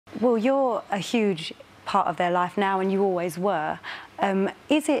Well, you're a huge part of their life now, and you always were.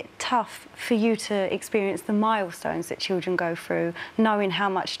 Is it tough for you to experience the milestones that children go through, knowing how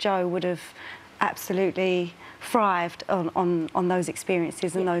much Jo would have absolutely thrived on those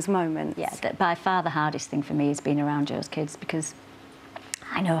experiences and those moments? Yeah, by far the hardest thing for me has been around Jo's kids, because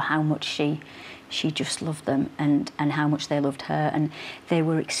I know how much she just loved them, and how much they loved her, and they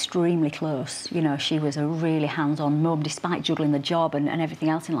were extremely close. You know, she was a really hands-on mum, despite juggling the job and everything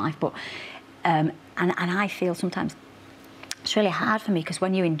else in life. But and I feel sometimes it's really hard for me, because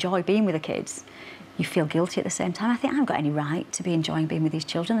when you enjoy being with the kids, you feel guilty at the same time. I think I haven't got any right to be enjoying being with these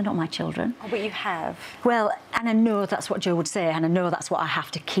children. They're not my children. Oh, but you have. Well, and I know that's what Jo would say, and I know that's what I have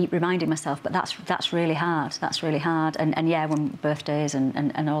to keep reminding myself, but that's really hard. That's really hard. And yeah, when birthdays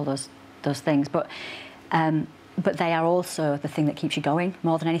and all those things, but they are also the thing that keeps you going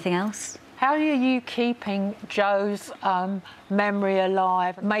more than anything else. How are you keeping Jo's memory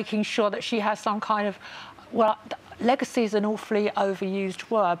alive, making sure that she has some kind of, well, legacy is an awfully overused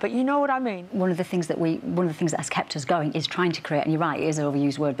word, but you know what I mean? One of the things that has kept us going is trying to create, and you're right, it is an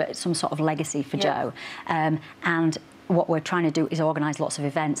overused word, but it's some sort of legacy for Jo. And what we're trying to do is organise lots of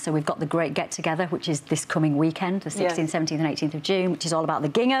events. So we've got the Great Get Together, which is this coming weekend, the 16th, 17th and 18th of June, which is all about the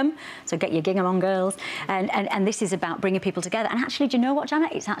gingham. So get your gingham on, girls. And this is about bringing people together. And actually, do you know what,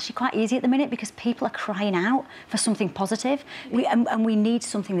 Janet? It's actually quite easy at the minute, because people are crying out for something positive. And we need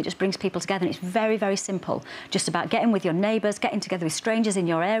something that just brings people together. And it's very, very simple. Just about getting with your neighbours, getting together with strangers in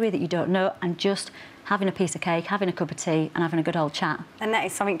your area that you don't know, and just having a piece of cake, having a cup of tea and having a good old chat. And that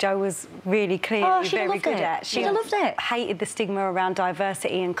is something Jo was really clearly very good at. She'd have loved it. Hated the stigma around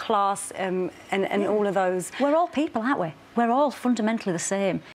diversity and class and all of those. We're all people, aren't we? We're all fundamentally the same.